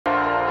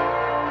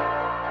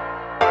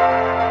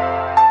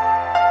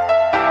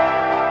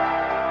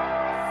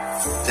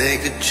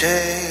Take a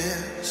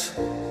chance.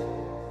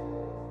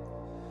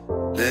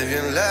 Live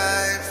your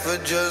life for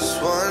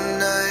just one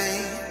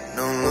night.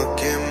 No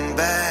looking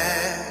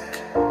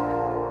back.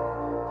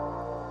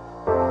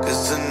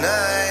 'Cause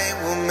tonight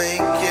will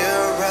make you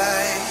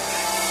right.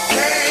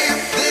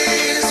 Can't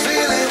please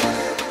feeling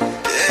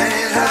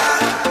getting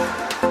high.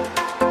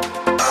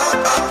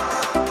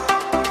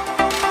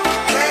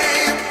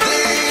 Can't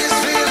please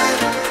feeling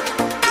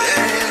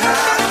getting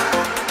high.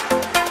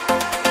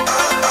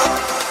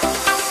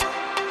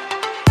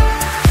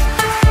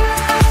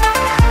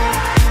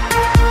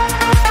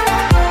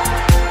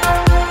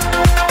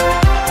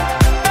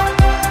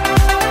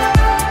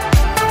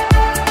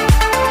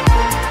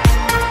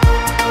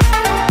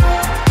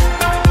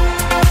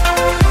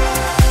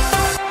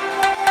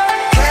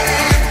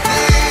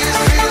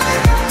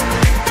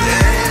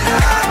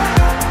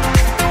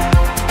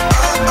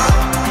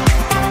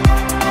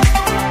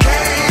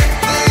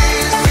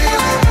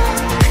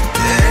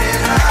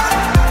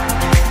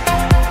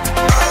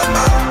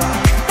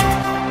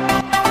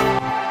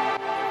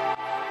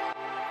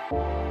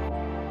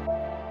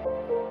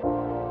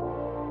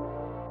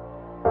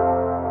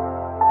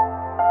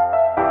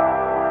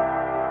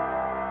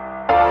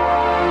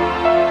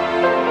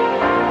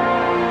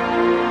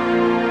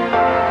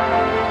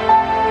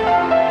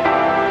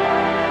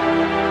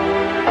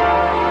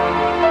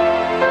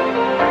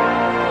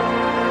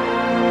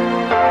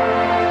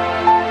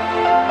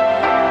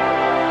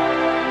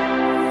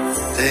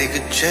 Take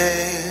a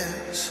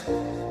chance.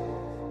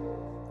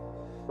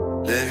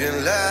 Live your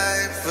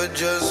life for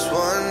just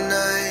one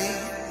night.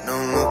 No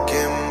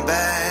looking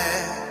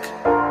back.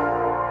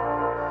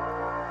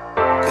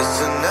 'Cause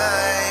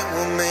tonight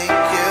will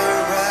make you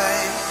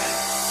right.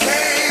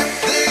 Can't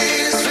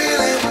please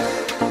feeling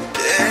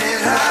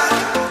getting high.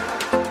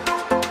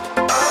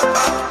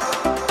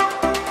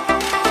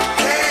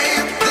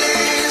 Can't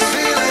please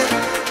feeling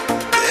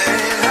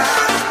getting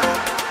high.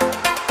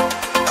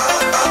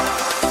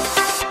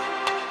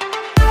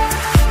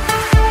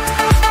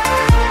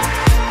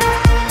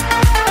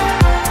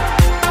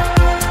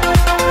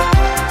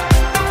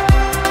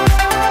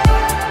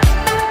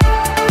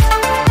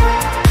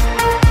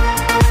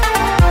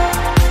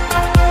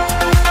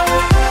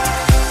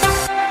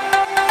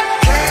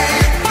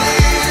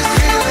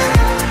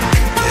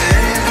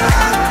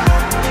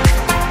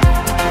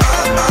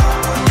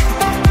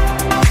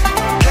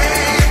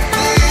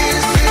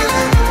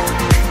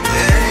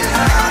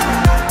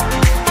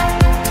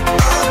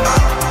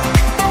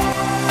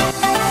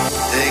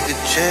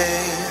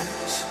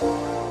 Chance.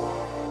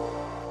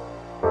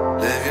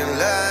 Live your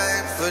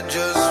life for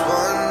just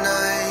one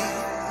night.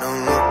 No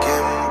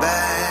looking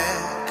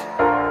back.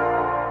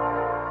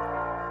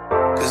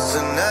 'Cause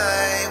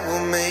tonight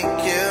will make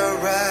you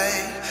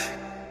right.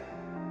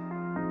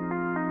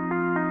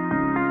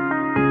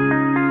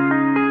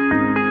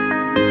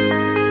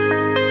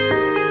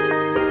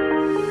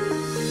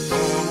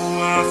 Oh,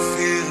 I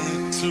feel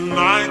it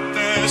tonight.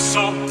 There's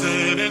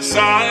something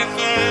inside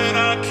that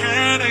I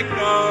can't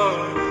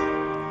ignore.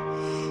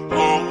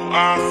 Oh,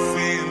 I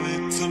feel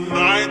it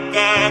tonight.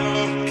 That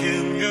look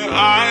in your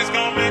eyes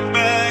got me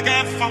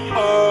begging for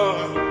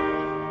more.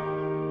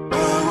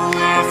 Oh,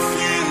 I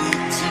feel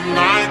it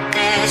tonight.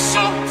 There's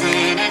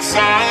something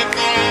inside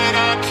that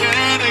I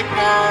can't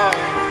ignore.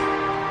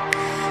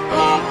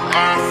 Oh,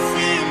 I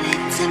feel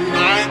it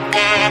tonight.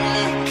 That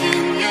look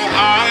in your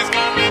eyes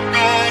got me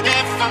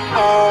begging for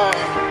more.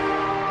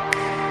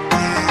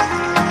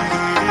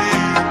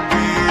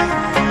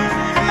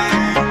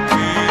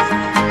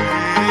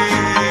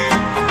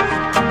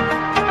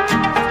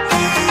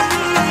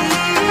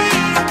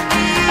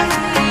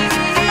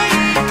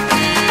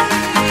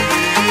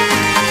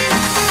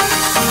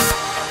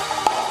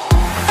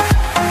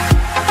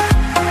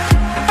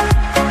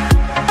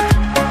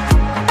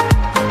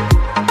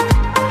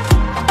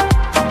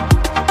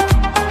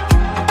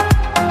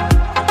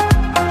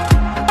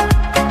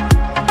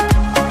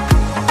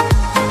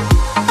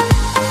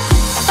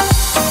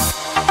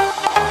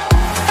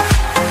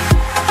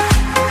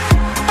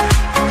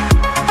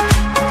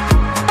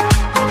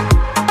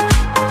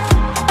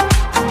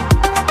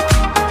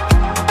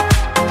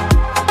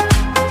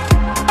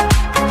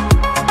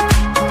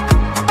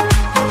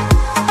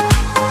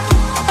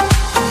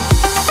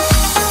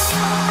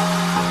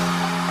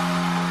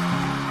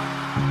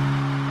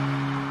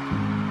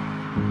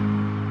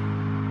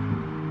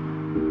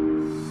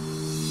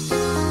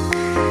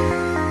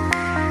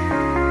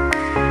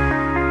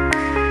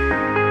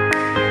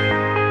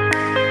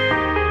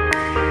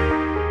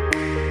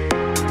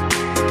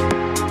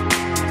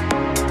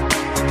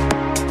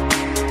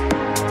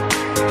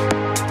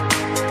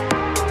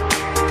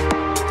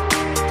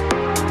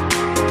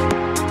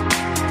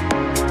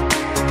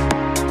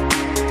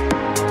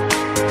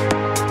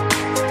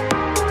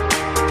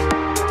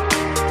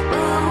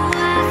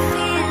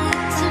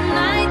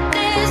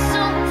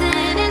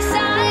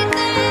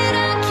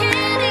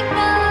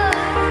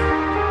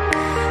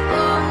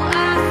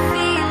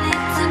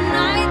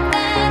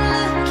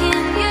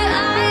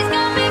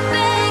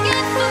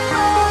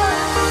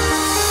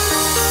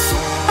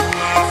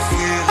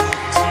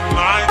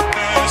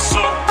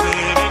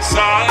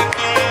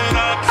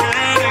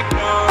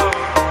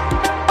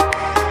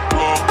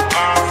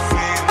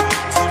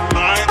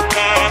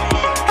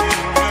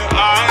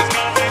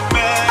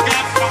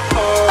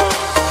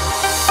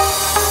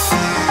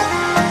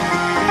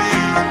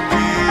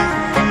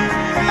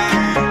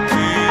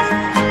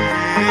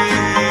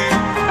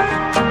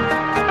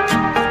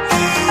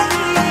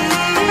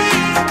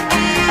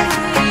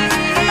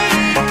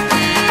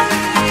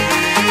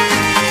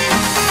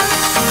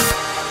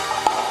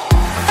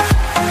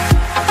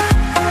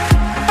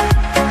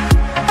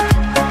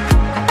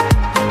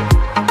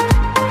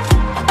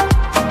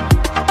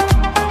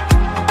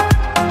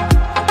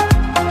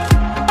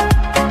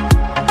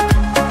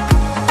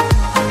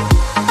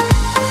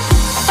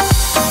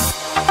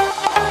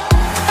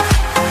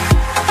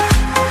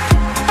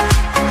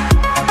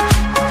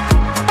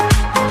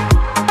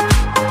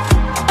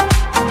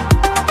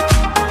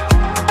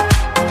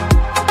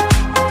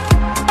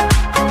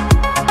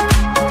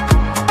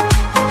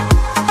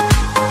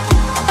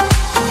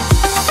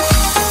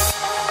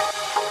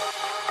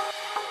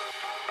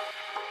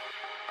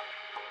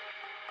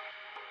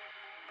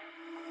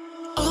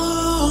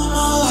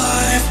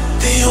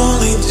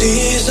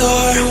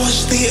 Caesar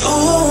was the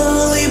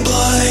only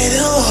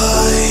blinding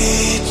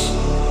light.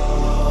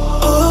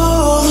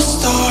 All the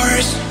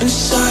stars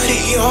inside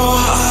your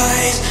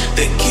eyes,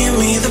 they give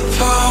me the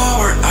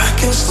power. I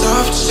can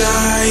stop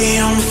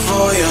time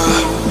for ya.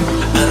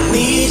 I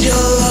need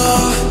your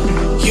love,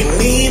 you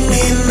need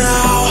me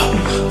now.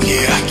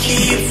 Yeah, I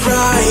keep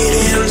right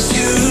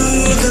into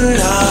the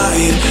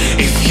night.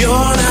 If you're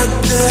not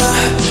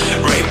there,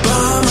 right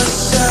by my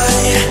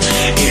side,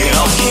 yeah,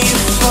 I'll keep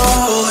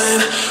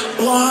falling.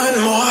 One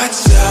more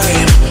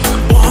time,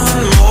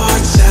 one more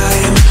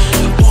time,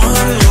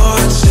 one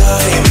more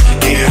time.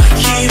 Yeah, I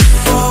keep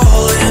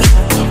falling.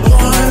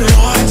 One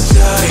more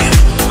time,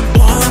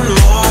 one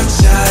more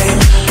time,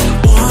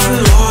 one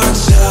more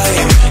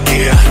time.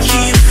 Yeah, I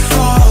keep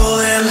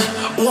falling.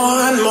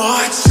 One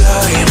more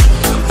time.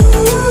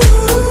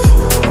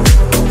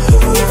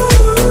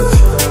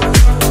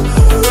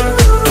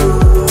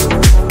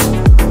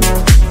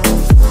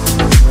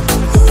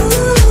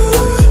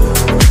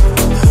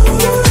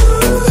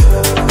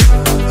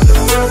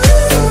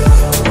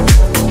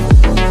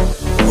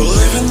 We're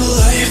living the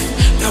life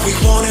that we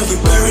wanted, we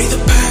bury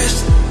the past.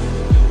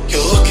 You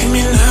look at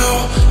me now,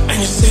 and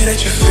you say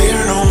that you fear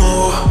no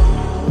more.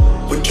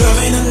 We're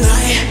driving at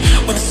night,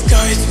 when the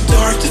sky is too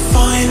dark to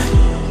find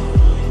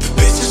the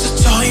pieces of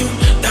time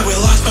that we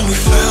lost when we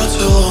felt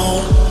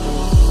alone.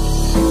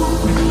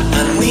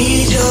 I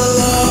need your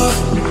love,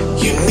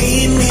 you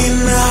need me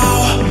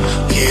now.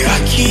 Yeah, I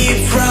keep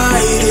running.